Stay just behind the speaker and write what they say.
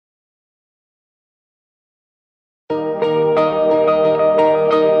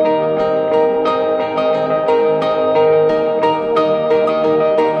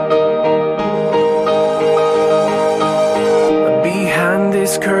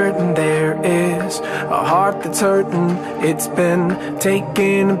curtain there is a heart that's hurting. It's been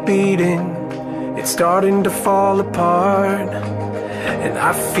taking a beating, it's starting to fall apart. And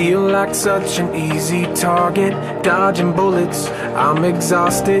I feel like such an easy target, dodging bullets, I'm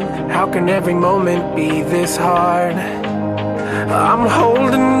exhausted. How can every moment be this hard? I'm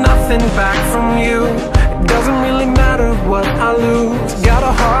holding nothing back from you. It doesn't really matter what I lose. Got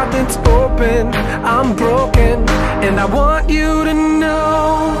a heart that's open, I'm broken, and I want you to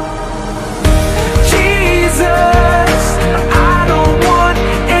know, Jesus, I don't want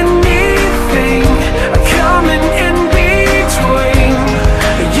anything coming in between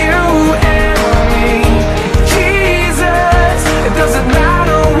you and me. Jesus, it doesn't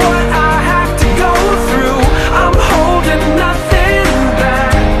matter what I have to go through. I'm holding nothing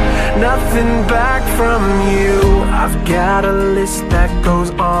back from you. I've got a list that goes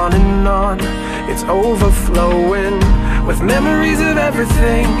on and on. It's overflowing with memories of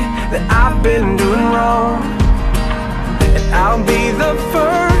everything that I've been doing wrong. And I'll be the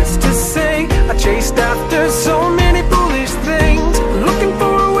first to say I chased after so many foolish things, looking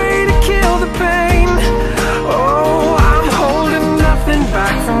for a way to kill the pain. Oh, I'm holding nothing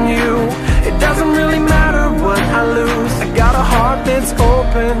back from you. It doesn't really matter what I lose. I got a heart that's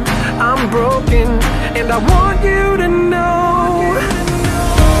open, I'm broken, and I want you to know,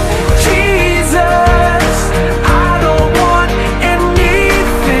 Jesus, I don't want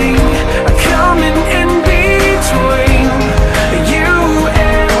anything coming in between you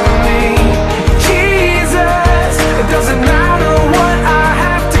and me. Jesus, it doesn't matter what I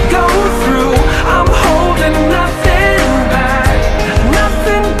have to go through. I'm holding nothing back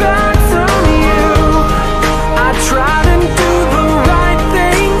from you. I tried and do the right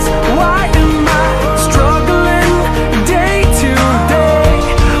things. Why am I struggling day to day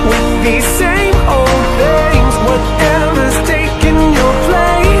with these same old things? Whatever's taking your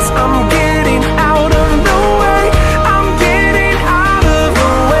place, I'm getting out of the way. I'm getting out of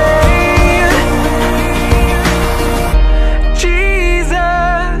the way.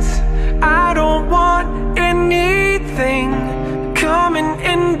 Jesus, I don't want anything coming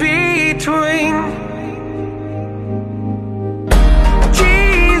in between.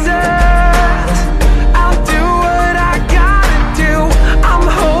 Jesus, I'll do what I gotta do. I'm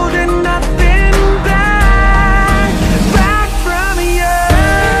holding nothing back from you.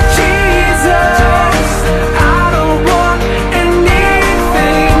 Jesus, I don't want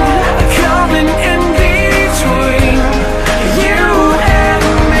anything coming in between you and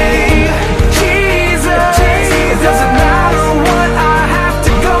me. Jesus, it doesn't matter what I have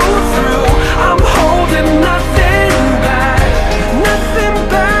to go through. I'm holding nothing back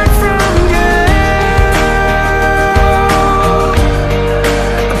from you.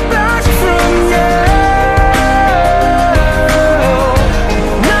 Back from you.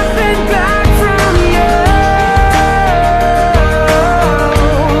 Nothing back from you.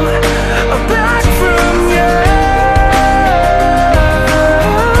 Back from you.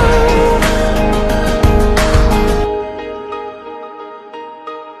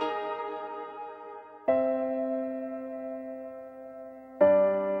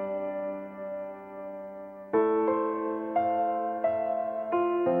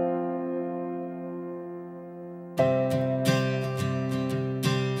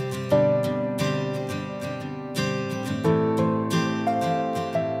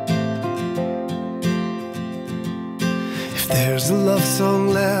 If there's a love song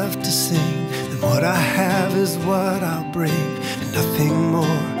left to sing, then what I have is what I'll bring, and nothing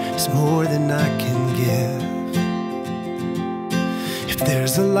more is more than I can give. If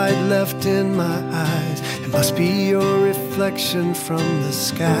there's a light left in my eyes, it must be your reflection from the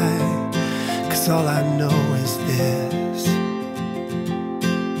sky, 'cause all I know is this: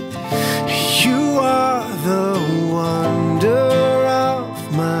 you are the wonder of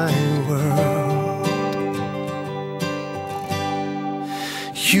my world.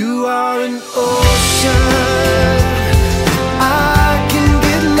 You are an ocean I can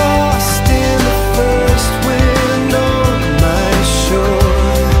get lost in, the first wind on my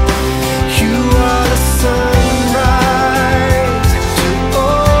shore. You are the sunrise to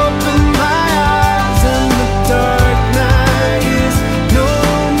open my eyes, and the dark night is no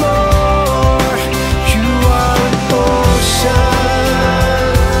more. You are an ocean.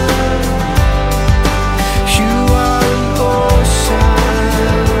 You are an ocean.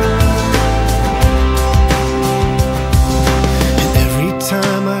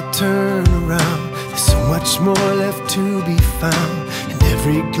 Turn around, there's so much more left to be found, and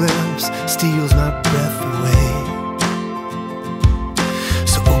every glimpse steals my breath away.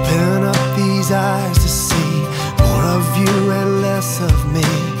 So open up these eyes to see more of you and less of